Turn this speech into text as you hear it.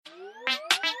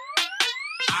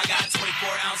I got 24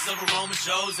 ounces of aroma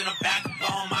shows and a back of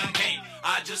all my game.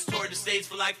 I just toured the States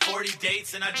for like 40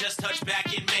 dates and I just touched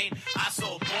back in Maine. I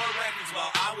sold more records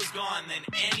while I was gone than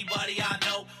anybody I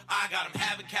know. I got them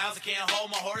having cows, I can't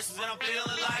hold my horses and I'm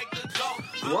feeling like the GOAT.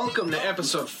 Welcome to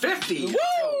episode 50 of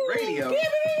Goat Radio.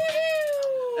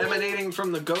 Emanating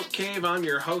from the Goat Cave, I'm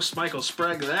your host, Michael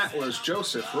Sprague. That was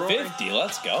Joseph Roy. 50,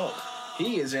 let's go.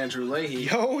 He is Andrew Leahy.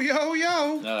 Yo, yo,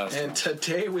 yo. No, And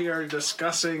today we are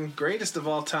discussing greatest of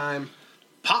all time,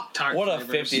 Pop-Tart what a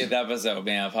flavors. 50th episode,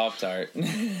 man, Pop-Tart.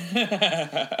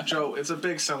 Joe, it's a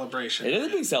big celebration. It is a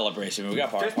big celebration. We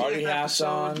got 50th party hats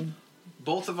episode. on.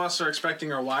 Both of us are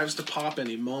expecting our wives to pop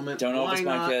any moment. Don't know if it's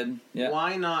my not, kid. Yeah.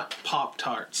 Why not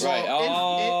Pop-Tarts? Right.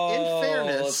 in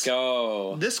fairness, let's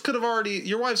go. this could have already,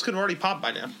 your wives could have already popped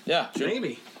by now. Yeah, sure.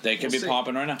 Maybe. They could We'll be see.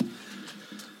 popping right now.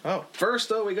 Oh. First,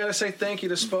 though, we got to say thank you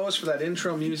to Spose for that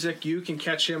intro music. You can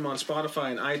catch him on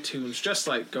Spotify and iTunes, just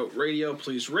like Goat Radio.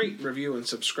 Please rate, review, and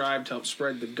subscribe to help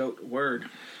spread the Goat word.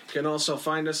 You can also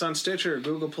find us on Stitcher,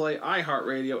 Google Play,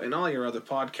 iHeartRadio, and all your other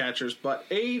podcatchers. But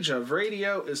Age of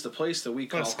Radio is the place that we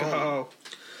call Let's home. go.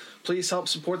 Please help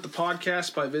support the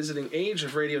podcast by visiting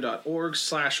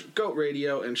ageofradio.org/Goat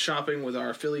Radio and shopping with our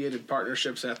affiliated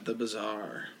partnerships at the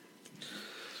Bazaar.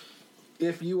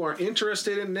 If you are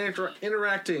interested in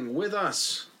interacting with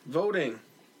us, voting,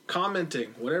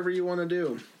 commenting, whatever you want to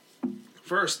do,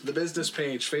 first, the business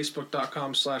page,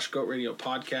 facebook.com/Goat Radio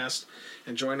Podcast,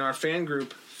 and join our fan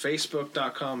group,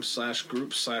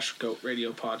 facebook.com/group/Goat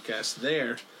Radio Podcast.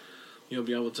 There, you'll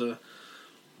be able to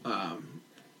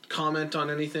comment on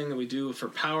anything that we do for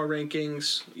power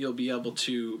rankings. You'll be able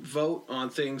to vote on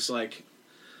things like,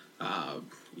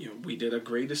 we did a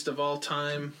greatest of all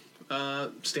time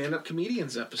stand-up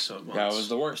comedians episode once. That was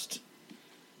the worst.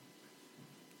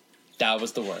 That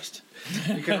was the worst.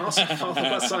 You can also follow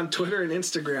us on Twitter and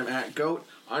Instagram at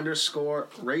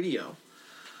GOAT_radio.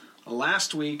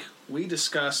 Last week, we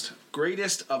discussed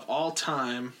greatest of all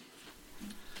time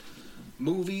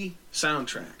movie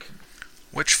soundtrack.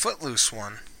 Which Footloose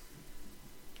won,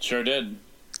 Sure did.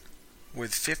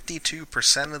 with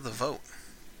 52% of the vote.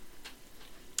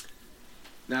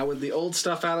 Now, with the old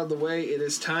stuff out of the way, it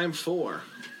is time for...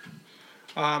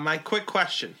 My quick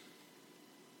question.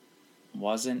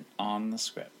 Wasn't on the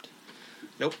script.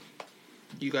 Nope.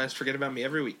 You guys forget about me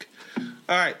every week.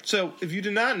 All right, so if you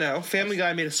did not know, Family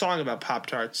Guy made a song about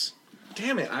Pop-Tarts.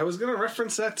 Damn it, I was going to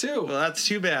reference that too. Well, that's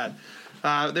too bad.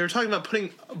 They were talking about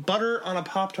putting butter on a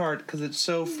Pop-Tart because it's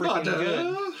so freaking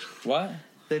good. What?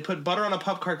 They put butter on a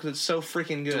Pop-Tart because it's so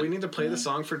freaking good. Do we need to play the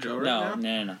song for Joe right now?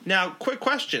 No. Now, quick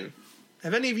question.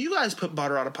 Have any of you guys put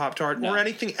butter on a Pop-Tart No. or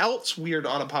anything else weird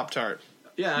on a Pop-Tart?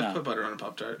 Yeah, I've No. put butter on a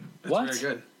Pop-Tart. It's What? very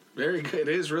good. Very good. It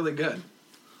is really good.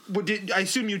 I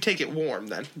assume you take it warm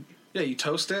then. Yeah, you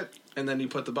toast it, and then you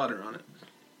put the butter on it.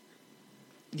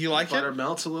 You like Butter it?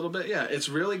 melts a little bit. Yeah, it's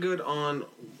really good on,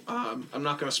 I'm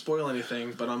not going to spoil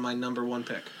anything, but on my number one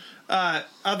pick.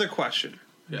 Other question.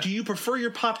 Yeah. Do you prefer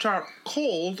your Pop-Tart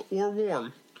cold or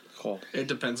warm? Cool. It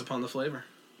depends upon the flavor.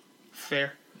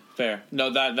 Fair. Fair. No,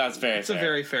 that's very It's fair. a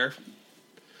very fair.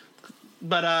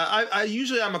 But I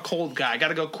usually I'm a cold guy. Got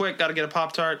to go quick. Got to get a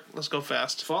Pop-Tart. Let's go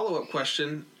fast. Follow-up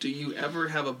question, do you ever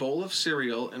have a bowl of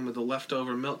cereal and with the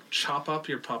leftover milk chop up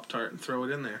your Pop-Tart and throw it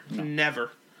in there?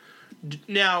 Never.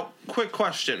 Now, quick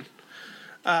question.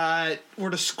 We're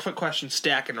just quick question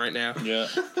stacking right now. Yeah.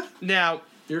 Now,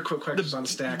 Your quick question's on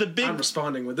stack. the big- I'm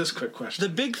responding with this quick question. the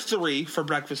big three for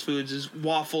breakfast foods is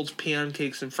waffles,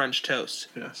 pancakes, and French toast.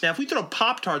 Yes. Now, if we throw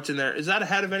Pop-Tarts in there, is that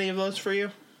ahead of any of those for you?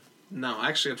 No, I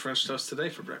actually had French toast today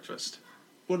for breakfast.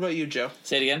 What about you, Joe?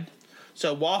 Say it again.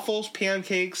 So waffles,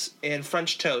 pancakes, and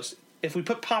French toast. If we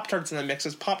put Pop-Tarts in the mix,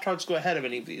 does Pop-Tarts go ahead of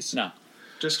any of these? No.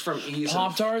 Just from ease of...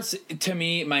 Pop-Tarts, to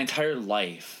me, my entire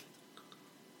life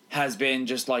has been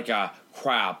just like a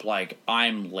crap. Like,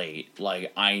 I'm late.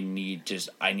 Like, I need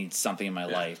something in my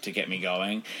life to get me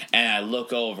going. And I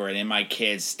look over, and in my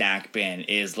kid's snack bin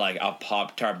is like a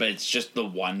Pop-Tart, but it's just the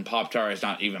one Pop-Tart. It's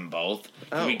not even both.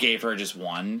 Oh. We gave her just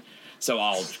one. So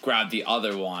I'll grab the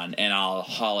other one and I'll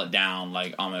haul it down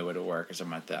like on my way to work or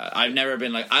something like that. I've never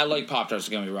been like, I like Pop-Tarts,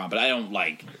 don't get me wrong, but I don't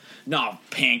like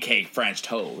pancake French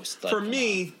toast. Like, For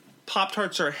me,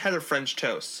 Pop-Tarts are ahead of French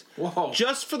toast. Whoa.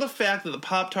 Just for the fact that the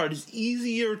Pop-Tart is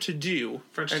easier to do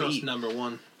French and toast eat. number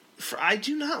one. I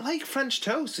do not like French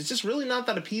toast. It's just really not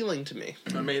that appealing to me.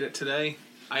 I made it today.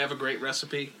 I have a great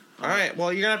recipe. All right,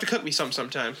 well, you're going to have to cook me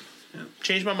sometime. Yeah.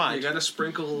 Change my You mind. got to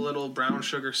sprinkle a little brown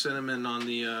sugar cinnamon on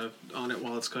the on it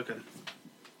while it's cooking.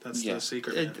 That's Yeah. the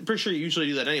secret. I'm Man. pretty sure you usually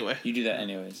do that anyway. You do that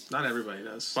anyways. Not everybody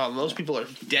does. Wow, those people are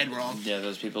dead wrong. Yeah,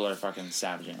 those people are fucking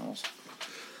savage animals.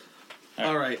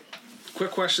 All right.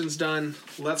 quick questions done.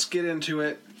 Let's get into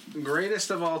it.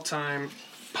 Greatest of all time,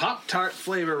 Pop-Tart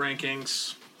flavor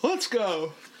rankings. Let's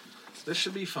go. This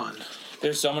should be fun.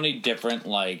 There's so many different,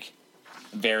 like,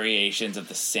 variations of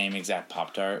the same exact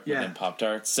Pop-Tart within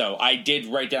Pop-Tarts. So I did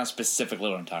write down specifically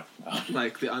what I'm talking about.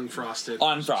 Like the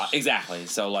unfrosted. Exactly.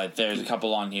 So, like, there's a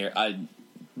couple on here.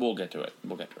 We'll get to it.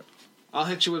 I'll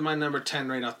hit you with my number 10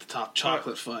 right off the top.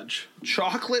 Chocolate fudge.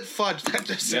 Chocolate fudge. That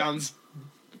just sounds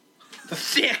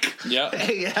thick. Yep.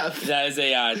 AF. That is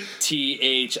a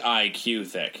THIQ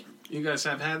thick. You guys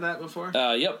have had that before?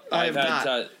 Yep. I have had,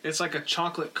 not. It's like a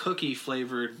chocolate cookie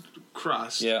flavored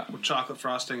crust. Yeah. With chocolate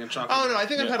frosting and chocolate. Oh no, I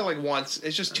think I've had it like once.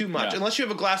 It's just too much. Yeah. Unless you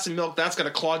have a glass of milk, that's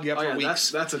gonna clog you up for weeks.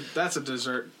 That's a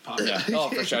dessert pop. Yeah. Oh,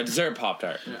 for sure. Dessert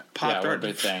Pop-Tart. Yeah. Pop-Tart. Yeah, what a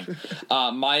big thing.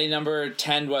 My number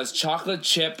 10 was chocolate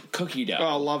chip cookie dough.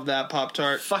 Oh, love that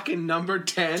Pop-Tart. Fucking number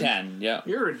 10. 10, yeah.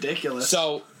 You're ridiculous.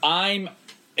 So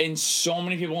and so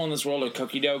many people in this world are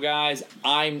cookie dough guys.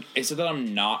 It's not that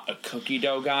I'm not a cookie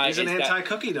dough guy. He's an It's that-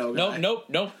 anti-cookie dough guy.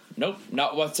 Nope,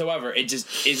 not whatsoever. It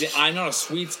just isn't. I'm not a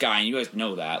sweets guy, and you guys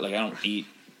know that. Like, I don't eat.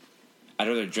 I'd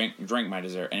rather drink my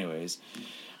dessert, anyways.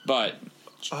 But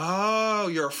Oh,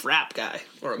 you're a frap guy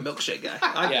or a milkshake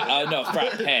guy. no,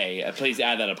 frappe. Please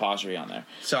add that apostrophe on there.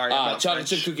 Sorry, I'm not chocolate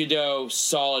French. chip cookie dough,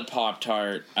 solid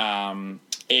Pop-Tart.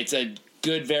 It's a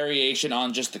good variation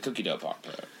on just the cookie dough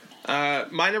Pop-Tart.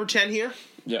 My number 10 here.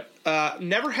 Yeah.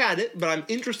 Never had it, but I'm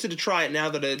interested to try it now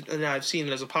that now I've seen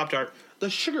it as a Pop-Tart. The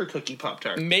sugar cookie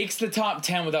Pop-Tart. Makes the top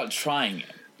 10 without trying it.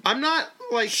 I'm not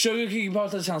like... Sugar cookie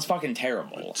Pop-Tart sounds fucking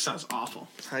terrible. Sounds awful.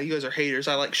 You guys are haters.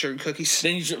 I like sugar cookies.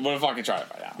 Then you should fucking try it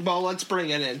right now. Well, let's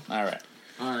bring it in. All right.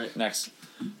 All right. Next.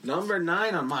 Number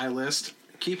 9 on my list,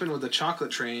 keeping with the chocolate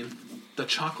train, the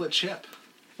chocolate chip.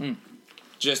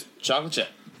 Just chocolate chip.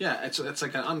 Yeah, it's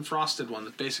like an unfrosted one.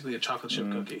 It's basically a chocolate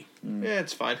chip cookie. Yeah,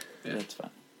 it's fine. Yeah. That's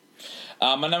fine.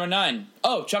 My number 9.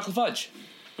 Oh, chocolate fudge.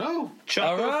 Oh,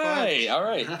 Chocolate fudge. All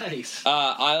right. nice.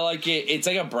 I like it. It's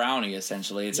like a brownie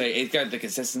essentially. It's got the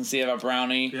consistency of a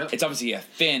brownie. Yep. It's obviously a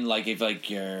thin. Like if like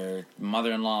your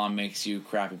mother-in-law makes you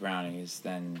crappy brownies,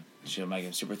 then she'll make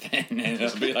them super thin, and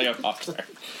it'll be like a Pop-Tart.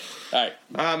 All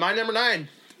right. My number 9.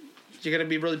 You're going to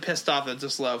be really pissed off at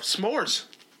this low. S'mores.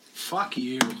 Fuck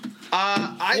you.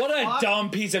 What a dumb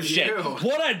piece of shit. you.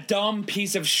 What a dumb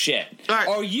piece of shit. All right.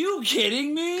 Are you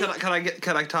kidding me?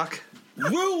 Can I talk?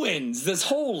 Ruins this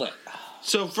whole.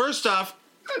 So first off,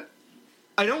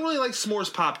 I don't really like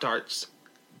s'mores Pop-Tarts.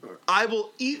 I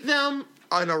will eat them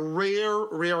on a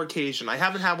rare occasion. I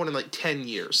haven't had one in like 10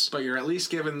 years. But you're at least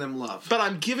giving them love. But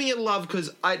I'm giving it love because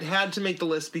I had to make the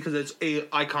list because it's a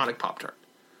iconic Pop-Tart.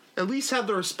 At least have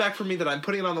the respect for me that I'm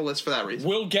putting it on the list for that reason.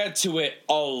 We'll get to it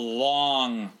a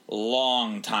long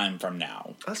time from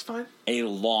now. That's fine. A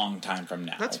long time from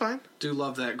now. That's fine. Do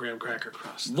love that graham cracker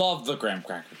crust. Love the graham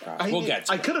cracker crust. We'll get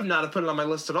to I it. could have not have put it on my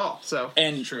list at all. So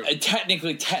And True.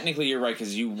 technically, you're right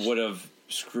because you would have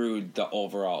screwed the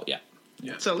overall. Yeah.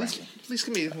 Yeah. at least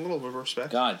give me a little bit of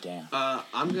respect. God damn.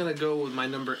 I'm gonna go with my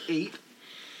number 8.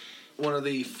 One of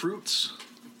the fruits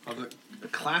of the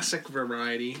classic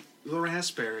variety, the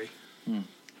raspberry.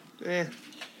 Eh.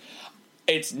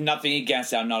 It's nothing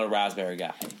against it. I'm not a raspberry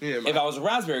guy. Yeah, If I was a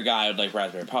raspberry guy, I'd like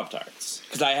raspberry Pop-Tarts.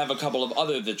 Because I have a couple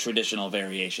of the traditional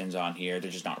variations on here.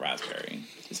 They're just not raspberry.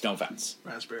 It's no offense.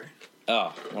 Raspberry.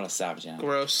 Oh, what a savage animal.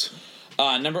 Gross.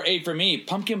 Number 8 for me,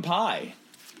 pumpkin pie.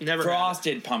 Never had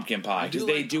Frosted pumpkin pie. Because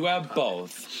they do have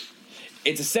both.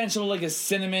 It's essentially like a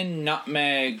cinnamon,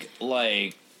 nutmeg,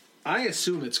 like... I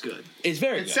assume it's good. It's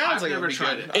very it. It good. sounds I've like never it'd be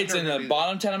tried good. it. I've It's in never the had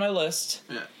bottom 10 of my list.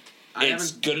 Yeah.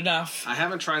 It's good enough. I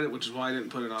haven't tried it, which is why I didn't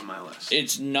put it on my list.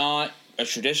 It's not a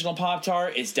traditional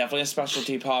Pop-Tart. It's definitely a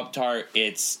specialty Pop-Tart.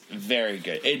 It's very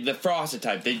good. The frosted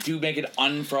type. They do make an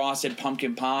unfrosted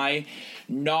pumpkin pie.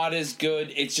 Not as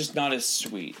good. It's just not as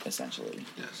sweet, essentially.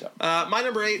 Yeah. So, My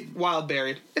number 8, wild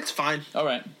berry. It's fine. all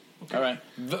right. All right.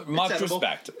 Much edible.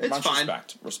 respect. It's Much fine.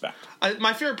 Respect.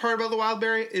 My favorite part about the wild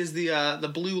berry is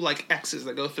the blue like X's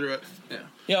that go through it. Yeah.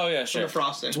 Yeah, oh, yeah, sure. the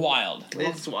frosting. It's wild.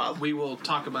 It's wild. We will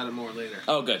talk about it more later.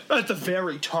 Oh, good. At the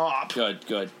very top.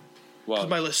 Good. Well,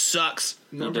 My list sucks.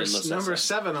 Number did list that number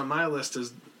stuff. 7 on my list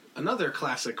is another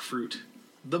classic fruit,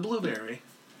 the blueberry,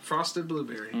 frosted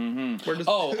blueberry. Where does-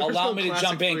 oh, there's allow no me to classic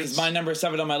jump in fruits. because my number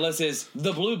 7 on my list is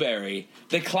the blueberry,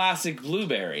 the classic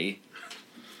blueberry.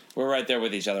 We're right there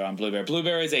with each other on blueberry.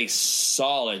 Blueberry is a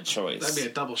solid choice. That'd be a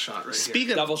double shot right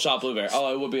Speaking Double shot blueberry.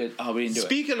 Oh, it would be. We didn't do it.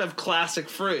 Speaking of classic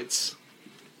fruits,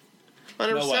 my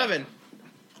number No way. 7,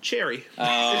 cherry.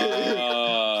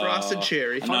 Frosted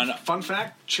cherry. I'm here. not- Fun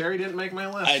fact: cherry didn't make my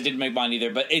list. I didn't make mine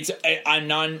either, but I'm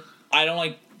not. I don't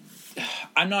like.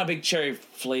 I'm not a big cherry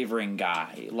flavoring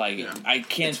guy. Like, Yeah. I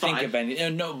can't It's think fine. of any.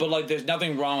 No, but like, there's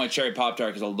nothing wrong with cherry Pop-Tart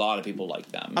because a lot of people like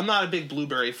them. I'm not a big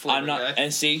blueberry flavor I'm not, guy.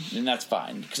 and see, and that's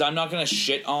fine because I'm not gonna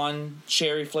shit on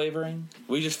cherry flavoring.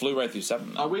 We just flew right through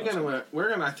 7. Are we gonna? We're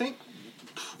gonna. I think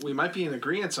we might be in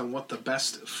agreement on what the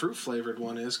best fruit flavored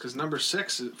one is because number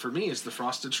 6 for me is the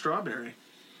frosted strawberry.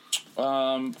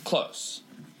 Close.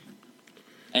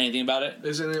 Anything about it?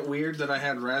 Isn't it weird that I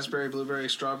had raspberry, blueberry,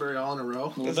 strawberry all in a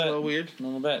row? That's a little weird. A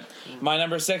little bit. My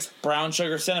number 6, brown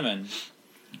sugar cinnamon.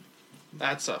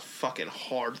 That's a fucking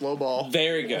hard low ball.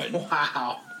 Very good.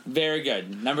 Wow! Very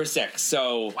good. Number 6.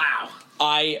 So Wow!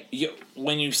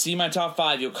 when you see my top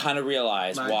 5, you'll kind of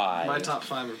realize why. My top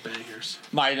 5 are bangers.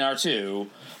 My number 2,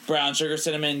 brown sugar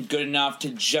cinnamon, good enough to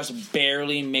just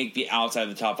barely make the outside of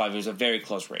the top 5. It was a very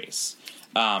close race.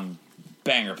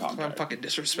 Banger pop I'm tart. fucking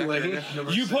disrespecting Lady, it.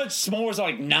 number You 6. put s'mores at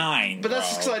like 9, But that's bro.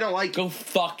 just because I don't like. Go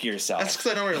fuck yourself. That's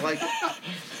because I don't really like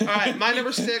it. All right, my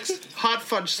number 6, hot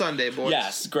fudge sundae, boys.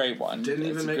 Yes, great one. Didn't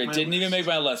even make my Didn't even list. make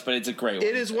my list, but it's a great one.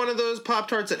 It is one of those Pop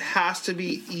Tarts that has to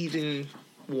be eaten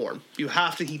warm. You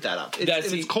have to heat that up. If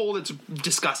it's cold, it's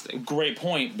disgusting. Great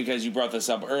point because you brought this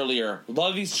up earlier. A lot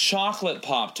of these chocolate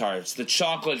Pop Tarts, the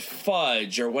chocolate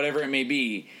fudge or whatever it may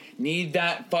be, need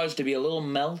that fudge to be a little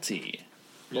melty,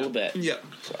 a little bit. Yeah.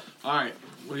 So, All right,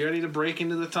 we ready to break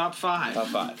into the top 5? top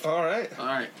 5. All right. All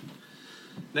right.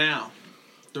 Now,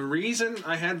 the reason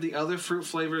I had the other fruit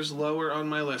flavors lower on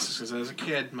my list is because as a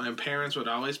kid, my parents would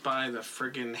always buy the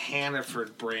friggin'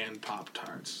 Hannaford brand Pop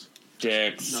Tarts.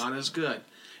 Dicks. Not as good.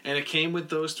 And it came with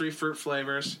those 3 fruit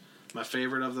flavors. My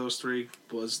favorite of those 3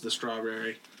 was the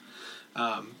strawberry.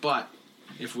 But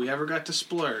if we ever got to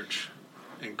splurge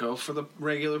and go for the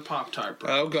regular Pop Tart,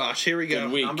 Oh gosh, here we go.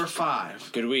 Good week. number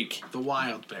 5, Good week. the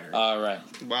Wild Berry. All right.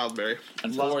 Wildberry.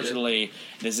 Unfortunately,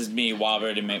 this is me.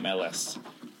 Wildberry didn't make my list.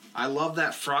 I love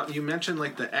that You mentioned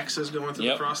like the X's going through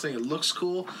Yep. the frosting. It looks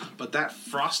cool, but that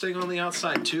frosting on the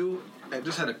outside too, it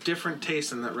just had a different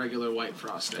taste than that regular white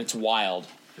frosting. It's wild.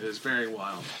 It is very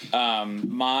wild.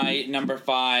 My number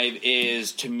 5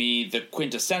 is, to me, the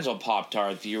quintessential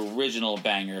Pop-Tart, the original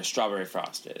banger, strawberry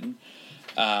frosted.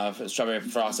 Strawberry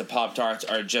frosted Pop-Tarts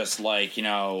are just like, they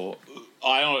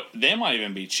might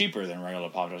even be cheaper than regular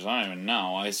Pop-Tarts. I don't even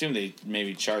know. I assume they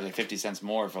maybe charge like 50 cents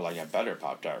more for like a better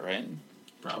Pop-Tart, right?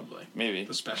 Probably. Maybe.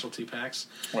 The specialty packs.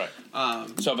 Right.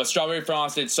 But strawberry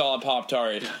frosted, solid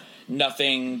Pop-Tart. Yeah.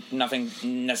 Nothing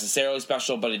necessarily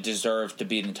special, but it deserves to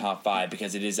be in the top 5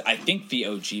 because it is, I think, the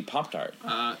OG Pop-Tart.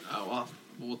 Well,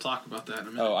 we'll talk about that in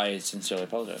a minute. Oh, I sincerely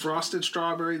apologize. Frosted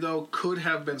strawberry, though, could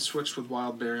have been switched with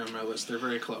wild berry on my list. They're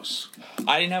very close.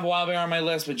 I didn't have wild berry on my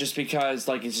list, but just because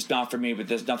it's just not for me. But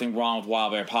there's nothing wrong with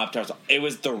wild berry Pop Tarts. It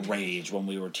was the rage when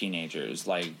we were teenagers,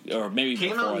 or maybe Came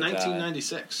before out in that.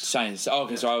 1996. Science. Oh,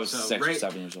 okay, so I was So 6 or right-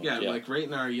 7 years old. Yeah, like right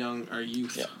in our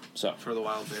youth Yeah. So for the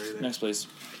wild berry. There. next, please.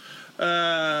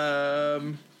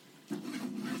 Um.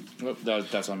 Oh,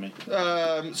 that's on me.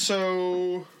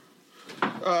 So,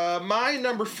 my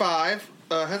number 5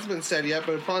 hasn't been said yet,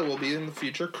 but it probably will be in the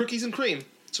future. Cookies and cream.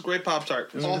 It's a great Pop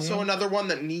Tart. It's also another one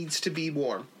that needs to be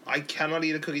warm. I cannot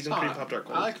eat a cookies and cream Pop Tart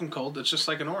cold. I like them cold. It's just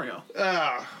like an Oreo.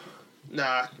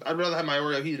 Nah. I'd rather have my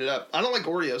Oreo heated up. I don't like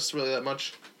Oreos really that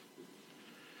much.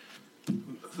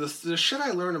 The shit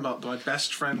I learned about my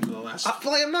best friend for the last...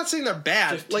 I'm not saying they're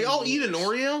bad. 15 I'll eat an years.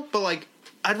 Oreo, but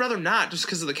I'd rather not just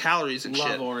because of the calories and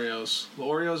Love shit. Oreos. The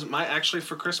Oreos, actually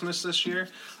for Christmas this year,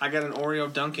 I got an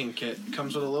Oreo dunking kit.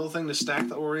 Comes with a little thing to stack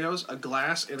the Oreos, a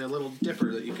glass, and a little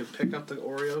dipper that you can pick up the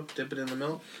Oreo, dip it in the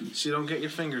milk, so you don't get your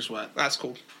fingers wet. That's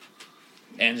cool.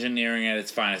 Engineering at its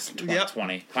finest.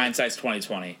 2020. Hindsight's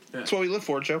 2020. That's what we live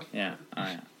for, Joe. Yeah. Oh,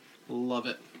 yeah. Love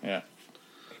it. Yeah.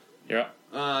 You're up.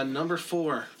 Number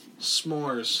 4,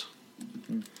 s'mores.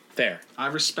 Fair. I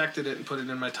respected it and put it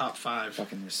in my top 5.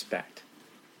 Fucking respect.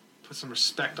 Put some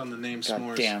respect on the name God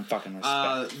s'mores. damn fucking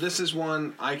respect. This is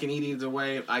one I can eat either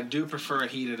way. I do prefer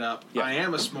it heated up. Yeah. I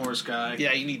am a s'mores guy.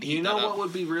 Yeah, you need to heat You know that what up.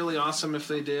 would be really awesome if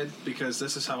they did? Because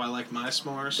this is how I like my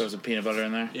s'mores. There was a peanut butter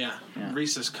in there? Yeah. Yeah.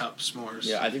 Reese's Cup s'mores.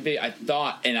 Yeah, I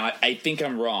thought, and I think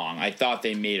I'm wrong. I thought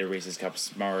they made a Reese's Cup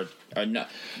Smart. No.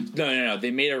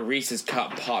 They made a Reese's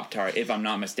Cup Pop Tart, if I'm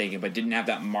not mistaken, but didn't have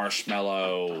that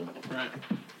marshmallow. Right.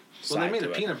 side Well, they made to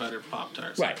a it. peanut butter Pop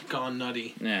Tart. Right. Gone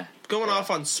nutty. Yeah. Going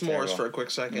off on s'mores Terrible. for a quick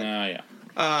second. Yeah.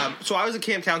 So I was a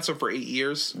camp counselor for 8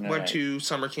 years. Right. Went to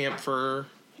summer camp for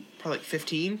probably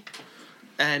 15.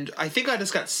 And I think I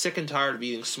just got sick and tired of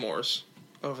eating s'mores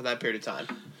over that period of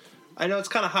time. I know it's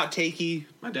kind of hot takey.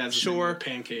 My dad's Sure.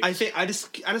 pancakes. I think I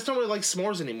just don't really like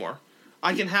s'mores anymore.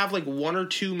 I can have 1 or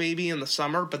 2 maybe in the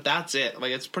summer, but that's it.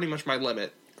 It's pretty much my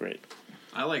limit. Great.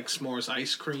 I like s'mores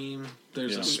ice cream.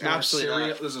 There's Yeah. a s'mores Absolutely cereal.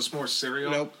 not. There's a s'mores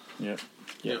cereal. Nope. Yep.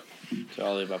 Yep. So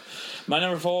all the above. My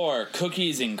number 4,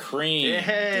 cookies and cream.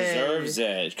 Yay. Deserves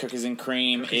it. Cookies and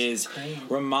cream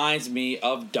reminds me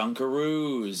of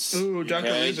Dunkaroos. Ooh,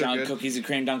 Dunkaroos are good. Cookies and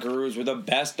cream Dunkaroos were the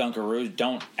best Dunkaroos.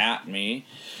 Don't at me.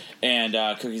 And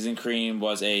cookies and cream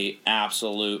was a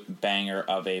absolute banger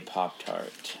of a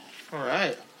Pop-Tart. All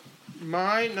right.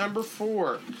 My number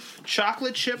 4,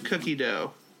 chocolate chip cookie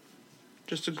dough.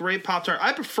 Just a great Pop-Tart.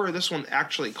 I prefer this one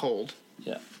actually cold.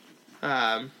 Yeah.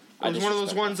 It was one of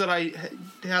those ones that I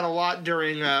had a lot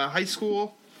during high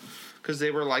school because they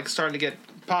were like starting to get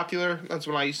popular. That's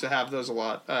when I used to have those a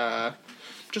lot.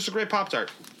 Just a great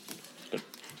Pop-Tart.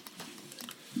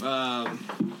 All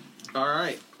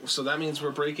right. So that means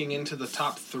we're breaking into the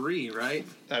top 3, right?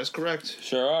 That is correct.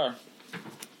 Sure are.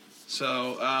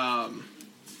 So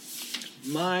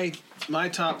my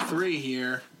top 3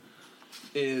 here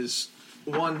is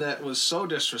one that was so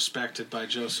disrespected by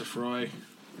Joseph Roy.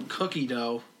 Cookie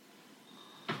dough.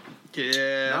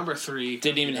 Yeah. Number 3.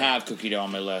 Didn't even have cookie dough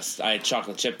on my list. I had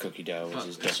chocolate chip cookie dough, which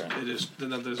is different. It is.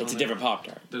 It's a different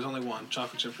Pop-Tart. There's only one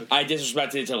chocolate chip cookie. I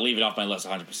disrespected it to leave it off my list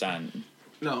 100%.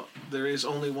 No, there is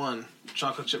only one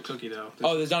chocolate chip cookie dough.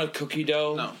 Oh, there's not a cookie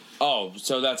dough? No. Oh,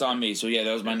 so that's on me. So yeah,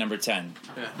 that was my number 10.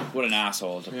 Yeah. What an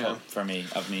asshole to Yeah. put for me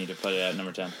to put it at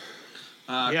number 10.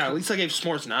 Yeah, at least I gave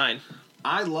s'mores 9.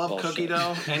 I love Bullshit. cookie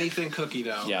dough. Anything cookie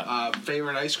dough. Yeah.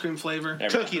 Favorite ice cream flavor?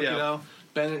 Everything. Cookie dough.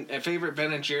 Favorite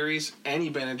Ben and Jerry's? Any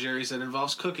Ben and Jerry's that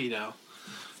involves cookie dough.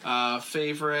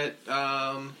 Favorite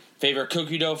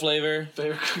Cookie dough flavor?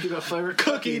 favorite cookie dough flavor?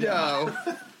 Cookie dough.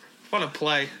 What a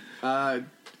play. I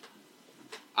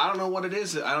don't know what it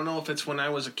is. I don't know if it's when I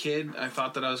was a kid, I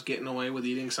thought that I was getting away with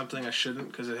eating something I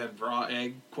shouldn't because it had raw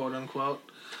egg, quote unquote.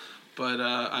 But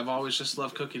I've always just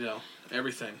loved cookie dough.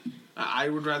 Everything. I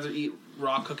would rather eat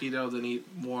raw cookie dough than eat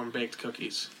warm baked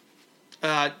cookies.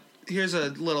 Here's a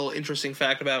little interesting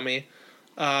fact about me.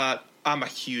 I'm a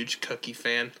huge cookie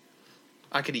fan.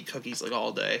 I could eat cookies like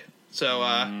all day. So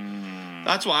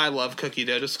that's why I love cookie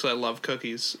dough, just because I love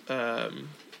cookies.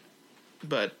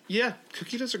 But yeah,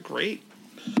 cookie doughs are great.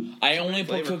 I only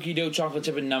put Flavor. cookie dough chocolate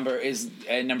chip at number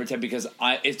 10 because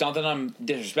it's not that I'm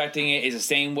disrespecting it. It's the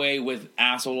same way with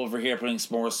asshole over here putting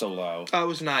s'mores so low. Oh, it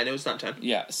was 9. It was not 10.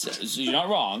 Yeah, so you're not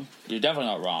wrong. You're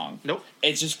definitely not wrong. Nope.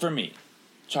 It's just for me.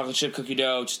 Chocolate chip cookie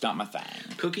dough, just not my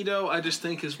thing. Cookie dough, I just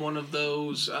think, is one of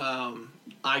those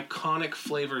iconic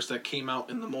flavors that came out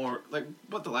in the more,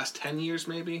 the last 10 years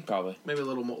maybe? Probably. Maybe a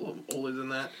little more, older than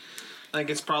that. I think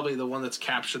it's probably the one that's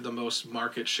captured the most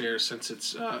market share since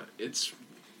its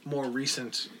more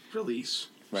recent release.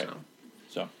 Right.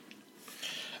 So,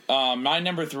 my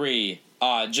number 3,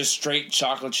 just straight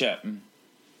chocolate chip.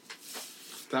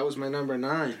 That was my number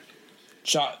 9.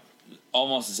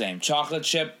 Almost the same. Chocolate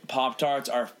chip Pop-Tarts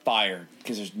are fire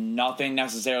because there's nothing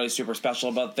necessarily super special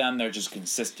about them. They're just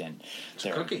consistent. It's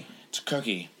a cookie. It's a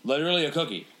cookie. Literally a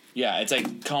cookie. Yeah, it's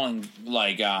like calling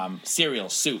cereal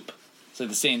soup. It's like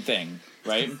the same thing,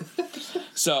 right?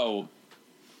 So,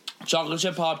 chocolate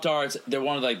chip Pop-Tarts, they're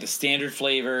one of the standard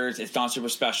flavors. It's not super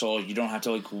special. You don't have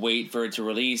to wait for it to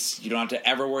release. You don't have to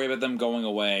ever worry about them going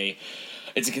away.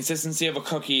 It's a consistency of a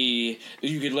cookie.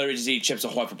 You could literally just eat Chips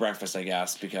Ahoy for breakfast, I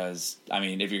guess, because, if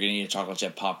you're going to eat a chocolate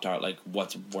chip Pop-Tart,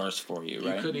 what's worse for you,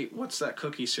 right? You could eat, what's that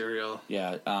cookie cereal?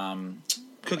 Yeah,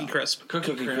 Cookie Crisp.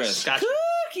 Cookie Crisp. Gotcha.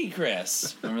 Cookie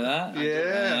Crisp. Remember that?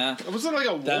 Yeah. Was it like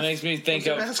a wolf? That makes me think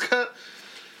of... mascot?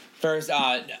 First,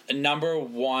 number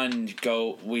 1,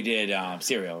 we did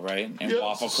cereal, right? And Yep.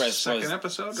 Waffle Crisp was... Second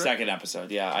episode, right? Second episode,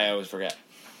 yeah. I always forget.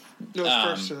 No, it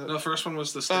was first. No, first one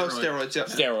was the Oh, steroid. steroids, yeah.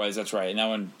 Steroids, that's right. And that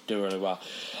one did really well.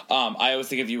 I always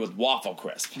think of you with Waffle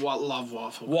Crisp. Love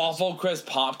waffle. Waffle Crisp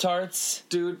Pop-Tarts,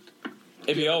 Dude,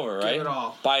 it'd be over, right? it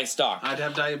all. Buy a stock. I'd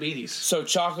have diabetes. So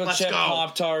chocolate Let's chip go.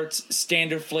 Pop-Tarts,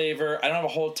 standard flavor. I don't have a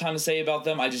whole ton to say about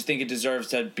them. I just think it deserves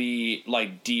to be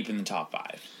deep in the top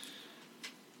 5.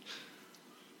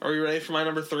 Are you ready for my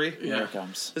number 3? Yeah. Here it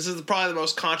comes. This is probably the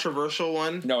most controversial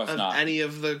one No, it's of not. any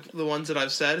of the ones that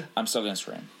I've said. I'm still gonna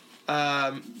scream.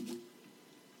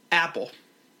 Apple.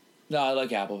 No, I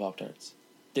like apple Pop-Tarts.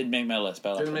 Didn't make my list, but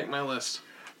I like Didn't them. make my list.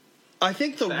 I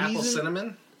think the The reason... apple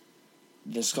cinnamon?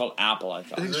 This is called apple, I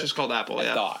thought. I think it's just called Apple, I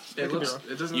yeah. thought. It looks.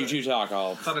 It doesn't. You two talk,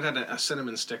 I thought it had a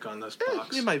cinnamon stick on this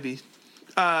box. It might be.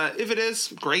 If it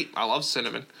is, great. I love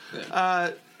cinnamon.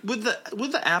 Yeah. With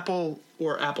the apple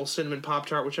or apple cinnamon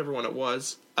Pop-Tart, whichever one it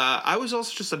was, I was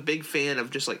also just a big fan of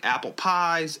just apple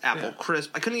pies, apple crisp.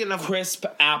 I couldn't get enough. Crisp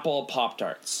apple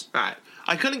Pop-Tarts. All right.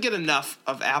 I couldn't get enough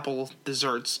of apple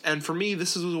desserts, and for me,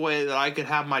 this is the way that I could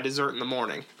have my dessert in the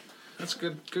morning. That's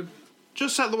good. Good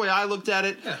just the way I looked at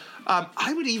it. Yeah.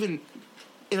 I would even,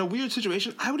 in a weird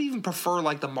situation, I would even prefer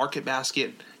like the Market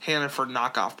Basket Hannaford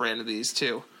knockoff brand of these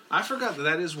too. I forgot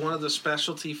that is one of the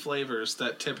specialty flavors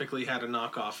that typically had a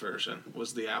knockoff version,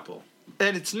 was the apple.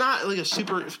 And it's not like a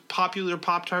super popular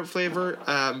Pop-Tart flavor,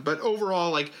 but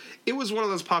overall, like, it was one of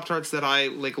those Pop-Tarts that I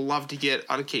like love to get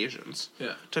on occasions.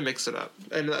 Yeah. To mix it up,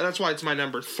 and that's why it's my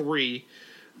number 3,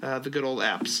 the good old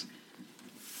apps.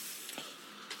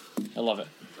 I love it.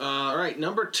 All right,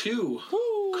 number 2,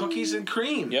 cookies and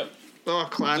cream. Yep. Oh,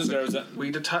 classic. Deserves it.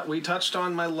 We touched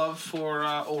on my love for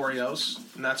Oreos,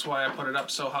 and that's why I put it up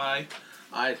so high.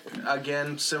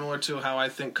 Again, similar to how I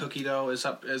think cookie dough is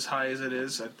up as high as it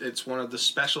is. It's one of the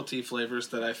specialty flavors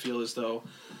that I feel as though,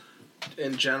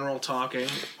 in general talking,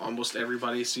 almost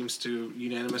everybody seems to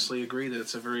unanimously agree that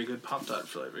it's a very good Pop-Tart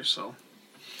flavor. So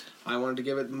I wanted to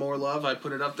give it more love. I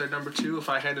put it up there number 2 if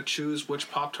I had to choose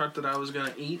which Pop-Tart that I was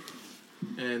going to eat.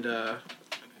 And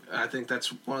I think that's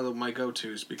one of my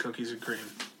go-tos, be cookies and cream.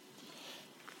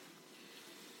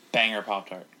 Banger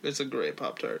Pop-Tart. It's a great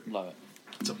Pop-Tart. Love it.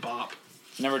 It's a bop.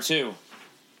 Number 2,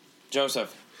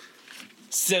 Joseph.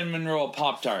 Cinnamon Roll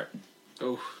Pop-Tart.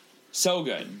 Oh, So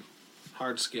good.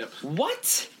 hard skip.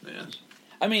 What? Yeah.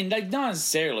 I mean, like, not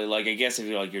necessarily. Like, I guess if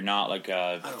you're not like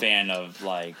a fan of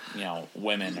like,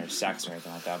 women or sex or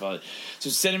anything like that. But so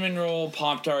cinnamon roll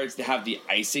Pop-Tarts, they have the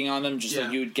icing on them, just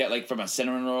like you would get like from a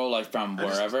cinnamon roll, like from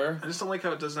wherever. I just don't like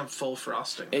how it doesn't have full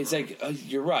frosting. It's like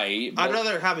you're right. I'd but-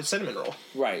 rather have a cinnamon roll.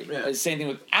 right. Yeah. It's the same thing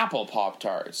with apple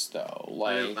Pop-Tarts, though.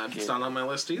 Like It's not on my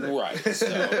list either. right. So,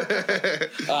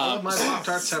 All of my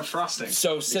Pop-Tarts have frosting.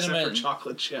 so except cinnamon. for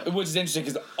chocolate chip. Which is interesting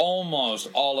because almost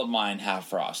all of mine have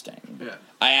frosting. Yeah.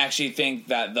 I actually think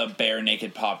that the Bare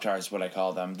Naked Pop-Tarts, what I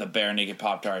call them, the Bare Naked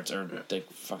Pop-Tarts are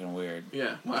like fucking weird.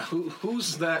 Yeah. Well,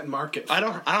 who's that market for? I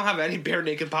don't have any Bare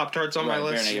Naked Pop-Tarts on my Bare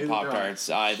list. Naked Neither do I. Pop-Tarts.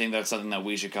 I think that's something that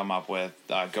we should come up with.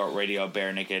 Goat Radio,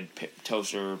 Bare Naked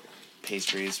Toaster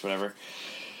Pastries, whatever.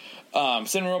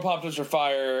 Cinnamon roll Pop-Tarts are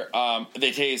fire.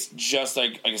 They taste just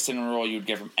like a cinnamon roll you'd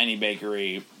get from any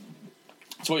bakery.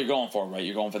 That's what you're going for, right?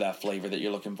 You're going for that flavor that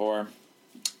you're looking for.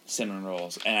 Cinnamon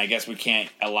rolls. And I guess we can't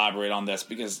elaborate on this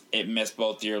because it missed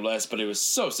both your lists, but it was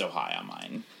so high on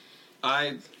mine.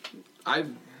 I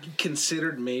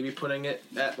considered maybe putting it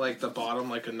at like the bottom,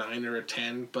 like a 9 or a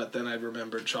 10, but then I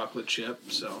remembered chocolate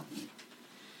chip, so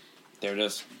There it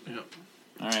is. yeah.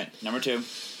 All right, number 2.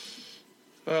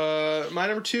 My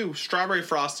number 2, strawberry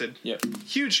frosted. Yep.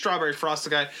 Huge strawberry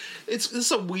frosted guy. This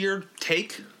is a weird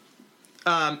take.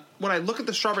 When I look at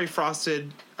the strawberry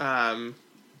frosted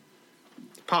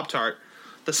Pop-Tart,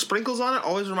 the sprinkles on it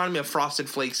always remind me of Frosted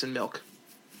Flakes and milk.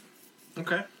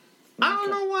 Okay. I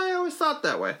don't know why I always thought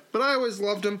that way, but I always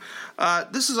loved them.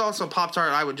 This is also a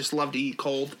Pop-Tart I would just love to eat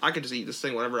cold. I could just eat this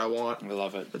thing whenever I want. I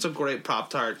love it. It's a great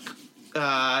Pop-Tart.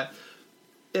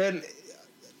 And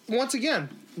once again,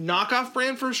 knockoff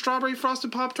brand for a strawberry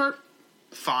frosted Pop-Tart,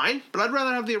 fine, but I'd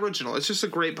rather have the original. It's just a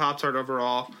great Pop-Tart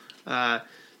overall.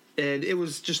 And it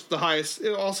was just the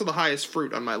highest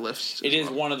fruit on my list. It is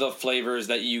one of the flavors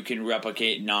that you can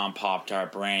replicate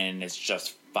non-Pop-Tart brand, and it's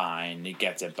just fine. It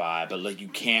gets it by, but like you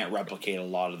can't replicate a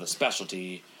lot of the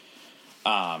specialty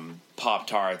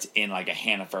Pop-Tarts in like a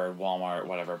Hannaford, Walmart,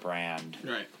 whatever brand.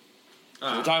 Right.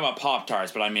 We're talking about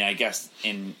Pop-Tarts, but I mean, I guess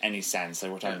in any sense,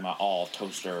 like we're talking about all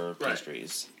toaster Right.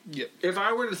 pastries. Yep. If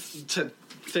I were to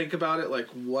think about it, like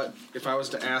what if I was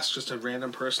to ask just a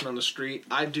random person on the street,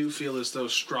 I do feel as though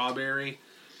strawberry,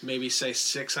 maybe say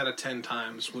 6 out of 10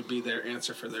 times, would be their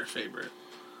answer for their favorite.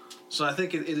 So I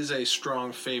think it is a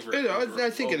strong favorite. I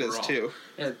think it is overall. too.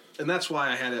 And that's why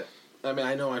I had it. I mean,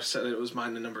 I know I've said it was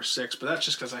mine to number 6, but that's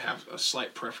just because I have a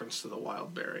slight preference to the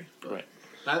wild berry. But Right.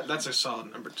 That's a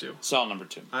solid number 2. Solid number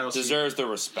 2. I don't see- Deserves the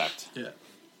respect. Yeah.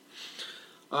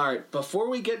 All right. Before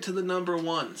we get to the number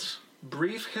 1s,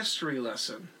 brief history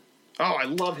lesson. Oh, I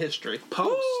love history.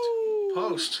 Post.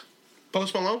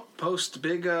 Post Malone? Post,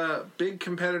 big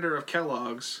competitor of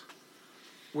Kellogg's,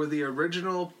 were the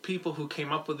original people who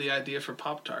came up with the idea for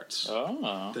Pop-Tarts.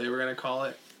 Oh. They were going to call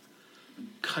it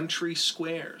Country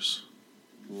Squares.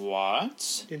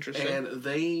 What? Interesting. And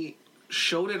they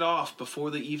showed it off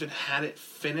before they even had it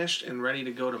finished and ready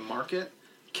to go to market.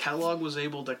 Kellogg was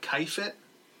able to kife it,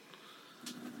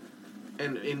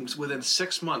 and within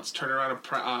 6 months turn around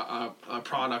a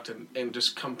product and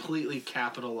just completely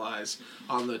capitalize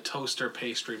on the toaster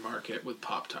pastry market with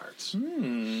Pop-Tarts.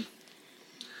 And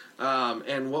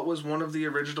what was one of the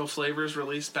original flavors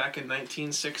released back in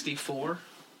 1964?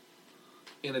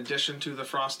 In addition to the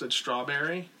frosted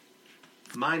strawberry,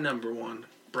 my number 1,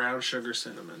 brown sugar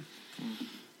cinnamon.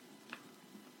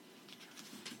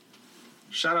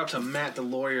 Shout out to Matt the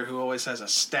lawyer who always has a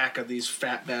stack of these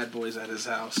fat bad boys at his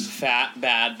house. Fat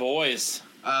bad boys.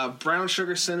 Brown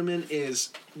sugar cinnamon is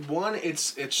one.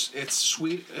 It's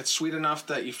sweet. It's sweet enough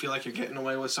that you feel like you're getting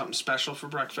away with something special for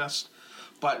breakfast,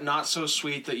 but not so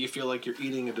sweet that you feel like you're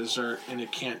eating a dessert and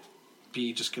it can't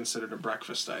be just considered a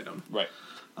breakfast item. Right.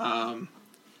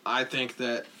 I think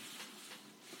that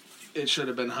it should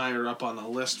have been higher up on the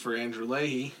list for Andrew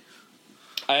Leahy.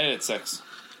 I had it at 6.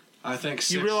 I think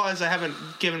 6. You realize I haven't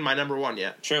given my number 1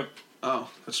 yet. True. Oh,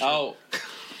 that's true. Oh,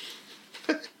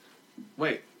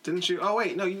 Wait, didn't you? Oh,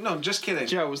 wait, no, just kidding.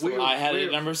 Joe was the one. I had it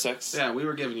at number 6. Yeah, we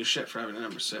were giving you shit for having a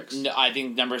number 6. No, I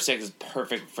think number 6 is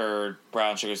perfect for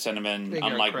brown sugar cinnamon. Think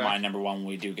you're Unlike correct. my number 1, when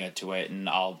we do get to it, and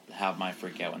I'll have my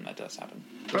freak out when that does happen.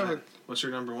 Go ahead. What's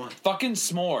your number 1? Fucking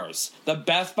s'mores, the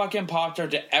best fucking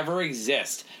Pop-Tart to ever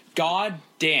exist. God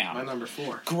damn. My number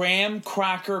 4. Graham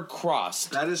cracker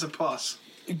crust. That is a plus.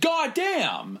 God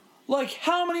damn. Like,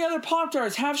 how many other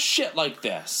Pop-Tarts have shit like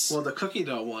this? Well, the cookie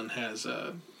dough one has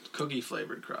a cookie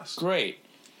flavored crust. Great.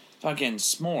 Fucking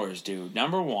s'mores, dude.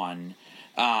 Number 1.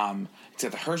 It's got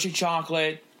the Hershey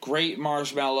chocolate, great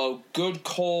marshmallow, good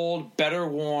cold, better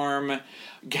warm.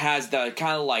 Has the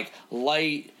kind of like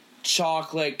light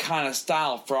chocolate kind of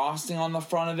style frosting on the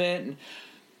front of it.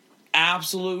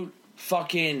 Absolute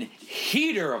fucking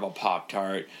heater of a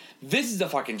Pop-Tart. This is a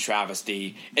fucking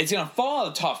travesty. It's gonna fall out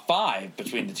of the top 5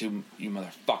 between the two you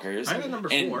motherfuckers. I had a number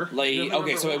And, 4. like, You have a okay,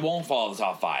 number so it 1. won't fall out of the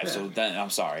top 5. Yeah. So then I'm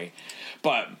sorry,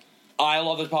 but I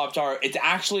love this Pop-Tart. It's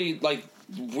actually like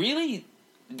really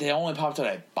the only Pop-Tart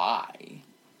I buy.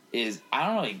 Is I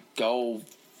don't really go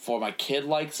for my kid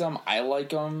likes them. I like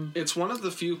them. It's one of the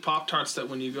few Pop-Tarts that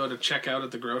when you go to check out at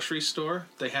the grocery store,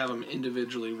 they have them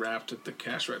individually wrapped at the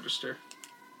cash register.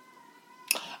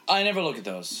 I never look at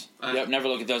those. Never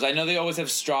look at those. I know they always have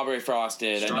strawberry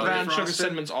frosted. I know Brown Frosted, sugar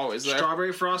cinnamon's always there.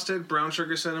 Strawberry frosted, brown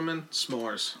sugar cinnamon,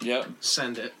 s'mores. Yep.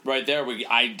 Send it. Right there.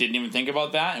 I didn't even think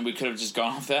about that, and we could have just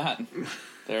gone off that.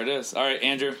 There it is. All right,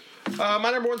 Andrew.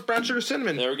 My number 1's brown sugar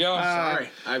cinnamon. There we go. I'm sorry.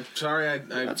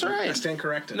 That's all right. I stand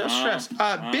corrected. No stress.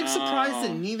 Big surprise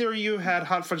that neither of you had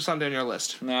hot fudge sundae on your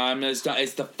list. No, I mean it's not.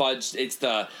 It's the fudge. It's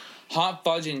the hot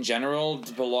fudge in general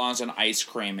belongs on ice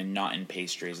cream and not in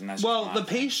pastries, and that's Well, just the not-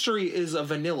 pastry is a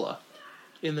vanilla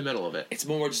in the middle of it. It's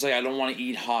more just like I don't want to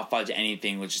eat hot fudge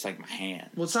anything with just like my hand.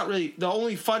 Well, it's not really the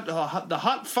only fudge. The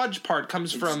hot fudge part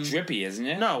comes from. It's drippy, isn't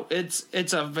it? No, it's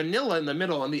a vanilla in the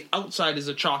middle, and the outside is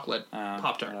a chocolate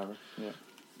Pop-Tart. Whatever.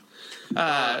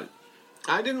 Yeah.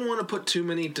 I didn't want to put too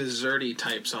many desserty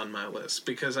types on my list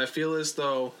because I feel as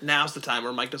though, Now's the time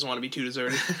where Mike doesn't want to be too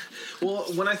desserty. well,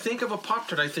 when I think of a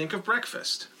Pop-Tart, I think of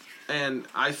breakfast. And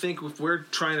I think if we're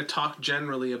trying to talk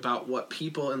generally about what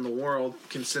people in the world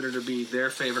consider to be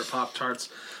their favorite Pop-Tarts,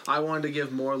 I wanted to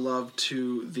give more love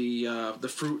to the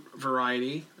fruit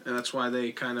variety, and that's why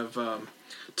they kind of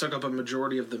took up a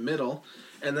majority of the middle.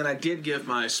 And then I did give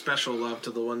my special love to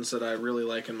the ones that I really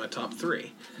like in my top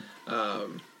 3.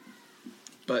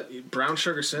 But brown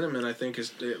sugar cinnamon, I think,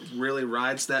 it really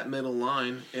rides that middle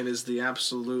line and is the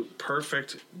absolute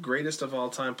perfect, greatest of all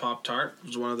time Pop-Tart. It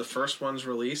was one of the first ones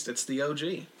released. It's the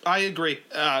OG. I agree.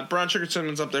 Brown sugar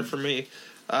cinnamon's up there for me.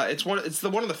 It's one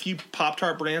of the few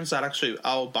Pop-Tart brands that actually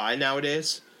I'll buy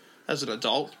nowadays as an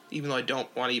adult, even though I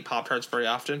don't want to eat Pop-Tarts very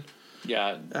often.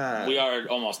 Yeah, we are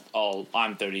almost all.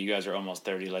 I'm 30. You guys are almost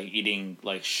 30. Like eating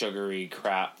like sugary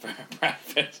crap for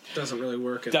breakfast Doesn't really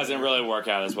work. doesn't really work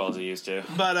out as well as it used to.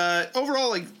 But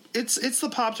overall, like it's the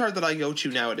Pop-Tart that I go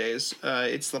to nowadays.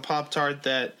 It's the Pop-Tart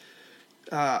that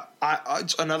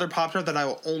it's another Pop-Tart that I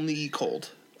will only eat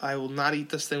cold. I will not eat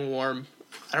this thing warm.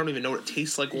 I don't even know what it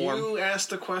tastes like warm. You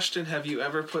asked the question, have you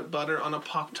ever put butter on a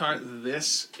Pop-Tart?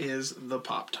 This is the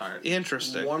Pop-Tart.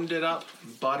 Interesting. Warmed it up,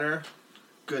 butter,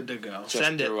 good to go. Just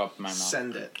Send it. threw up in my mouth.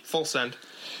 Send it. Full send.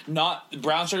 Not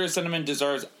brown sugar cinnamon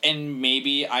deserves, and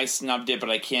maybe I snubbed it, but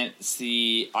I can't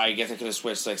see. I guess I could have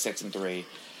switched like 6 and 3,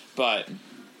 but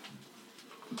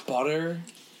butter.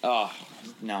 Oh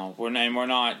no, we're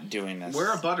not doing this.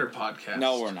 We're a butter podcast.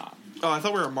 No, we're not. Oh, I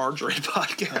thought we were a margarine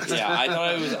podcast. Yeah, I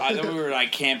thought it was. I thought we were. I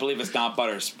can't believe it's not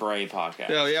butter spray podcast.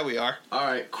 Oh, yeah, we are. All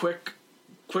right, quick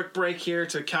break here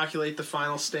to calculate the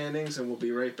final standings, and we'll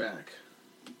be right back.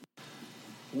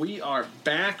 We are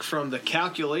back from the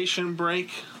calculation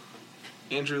break.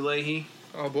 Andrew Leahy,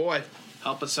 Oh, boy.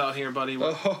 help us out here, buddy.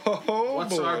 Oh,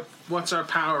 boy. What's our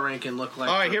power ranking look like?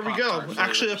 All right, for here we go. Pop-Tart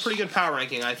Actually, a flavors? pretty good power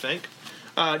ranking, I think.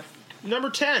 Number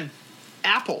 10,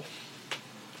 Apple.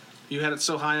 You had it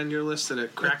so high on your list that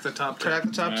it cracked the top 10. Crack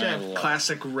the top Yeah, 10. I love-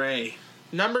 Classic Ray.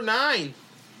 Number 9,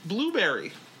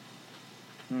 Blueberry.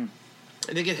 I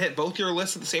think it hit both your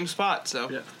lists at the same spot, so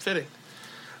Yeah. fitting.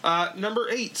 Number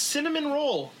 8, cinnamon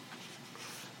roll.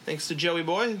 Thanks to Joey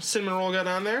Boy, cinnamon roll got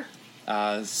on there.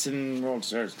 Cinnamon roll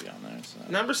deserves to be on there. So.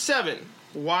 Number 7,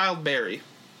 wild berry.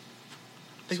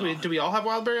 Did we all have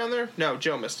wild berry on there? No,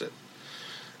 Joe missed it.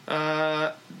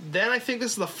 Then I think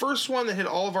this is the first one that hit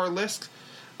all of our list.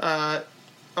 Oh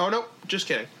no, just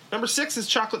kidding. Number 6 is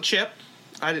chocolate chip.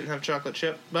 I didn't have chocolate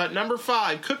chip. But number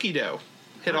 5, cookie dough.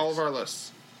 Hit all of our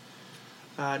lists.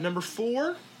 Number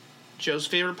 4, Joe's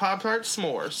favorite Pop-Tart,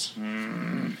 s'mores.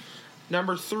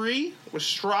 Number 3 was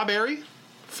strawberry,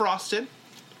 frosted.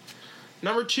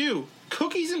 Number 2,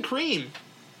 cookies and cream.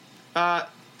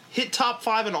 Hit top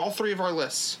 5 in all 3 of our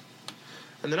lists.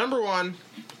 And the number 1,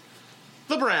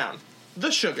 the brown,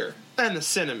 the sugar, and the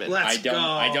cinnamon. Let's go.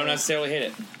 I don't necessarily hit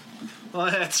it.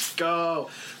 Let's go.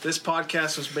 This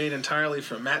podcast was made entirely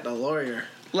from Matt the lawyer.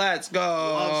 Let's go.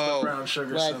 Loves the brown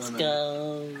sugar Let's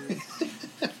cinnamon.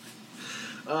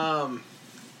 go.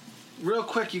 Real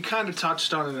quick, you kind of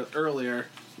touched on it earlier.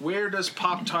 Where does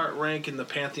Pop-Tart rank in the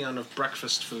pantheon of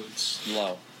breakfast foods?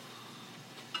 Low.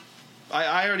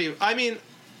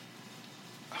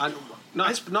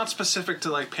 Not specific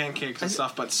to like pancakes and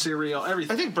stuff, but cereal,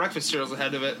 everything. I think breakfast cereal's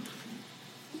ahead of it.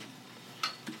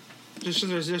 Just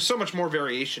there's so much more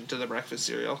variation to the breakfast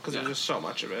cereal because there's just so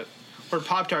much of it. Where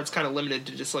Pop-Tart's kind of limited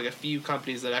to just like a few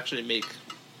companies that actually make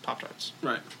Pop-Tarts.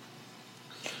 Right.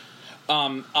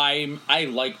 I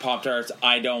like Pop-Tarts.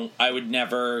 I would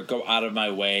never go out of my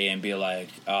way and be like,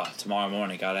 oh, tomorrow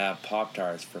morning gotta have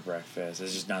Pop-Tarts for breakfast.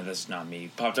 That's not me.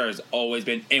 Pop-Tart has always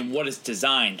been, and what it's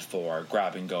designed for,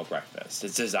 grab and go breakfast.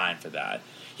 It's designed for that.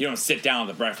 You don't sit down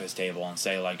at the breakfast table and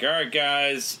say like, all right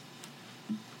guys,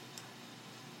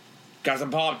 got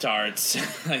some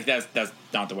Pop-Tarts. Like that's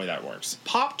not the way that works.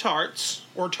 Pop-Tarts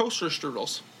or toaster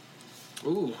strudels?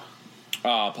 Ooh.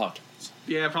 Pop-Tarts.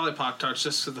 Yeah, probably Pop-Tarts,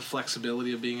 just for the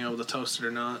flexibility of being able to toast it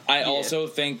or not. I also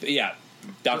think,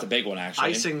 that's a big one, actually.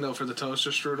 Icing, though, for the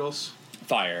toaster strudels.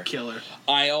 Fire. Killer.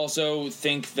 I also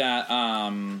think that,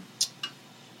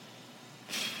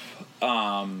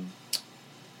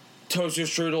 toaster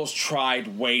strudels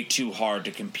tried way too hard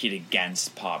to compete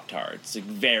against Pop-Tarts. Like,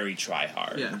 very try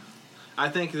hard. Yeah. I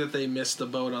think that they missed the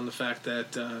boat on the fact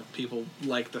that people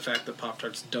like the fact that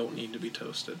Pop-Tarts don't need to be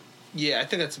toasted. Yeah, I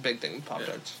think that's a big thing with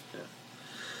Pop-Tarts. Yeah.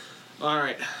 All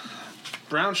right.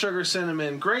 Brown sugar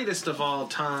cinnamon, greatest of all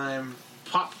time,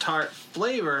 Pop-Tart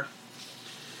flavor.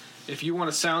 If you want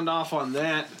to sound off on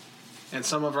that and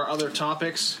some of our other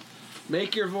topics,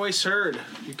 make your voice heard.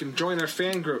 You can join our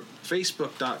fan group,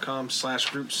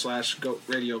 facebook.com/group/Goat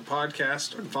Radio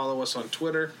Podcast, and follow us on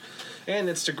Twitter and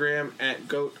Instagram at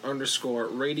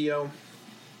 @GOAT_radio.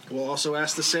 We'll also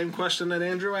ask the same question that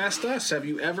Andrew asked us. Have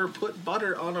you ever put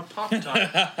butter on a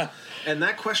Pop-Tart? And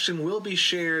that question will be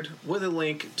shared with a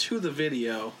link to the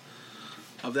video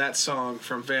of that song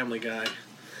from Family Guy.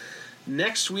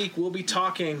 Next week, we'll be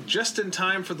talking just in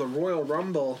time for the Royal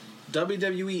Rumble,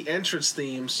 WWE entrance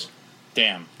themes.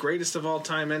 Damn. Greatest of all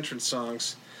time entrance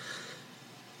songs.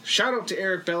 Shout out to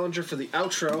Eric Bellinger for the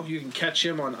outro. You can catch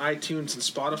him on iTunes and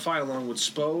Spotify along with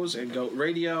Spose and Goat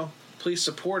Radio. Please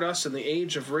support us in the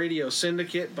Age of Radio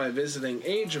Syndicate by visiting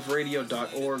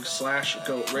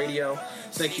ageofradio.org/Goat Radio.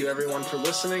 Thank you everyone for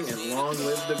listening, and long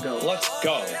live the Goat. Let's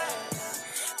go.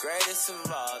 Greatest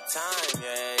of all time,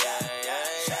 yeah.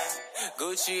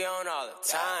 Gucci on all the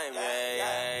time,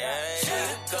 yeah.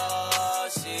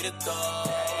 She the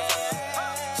goat,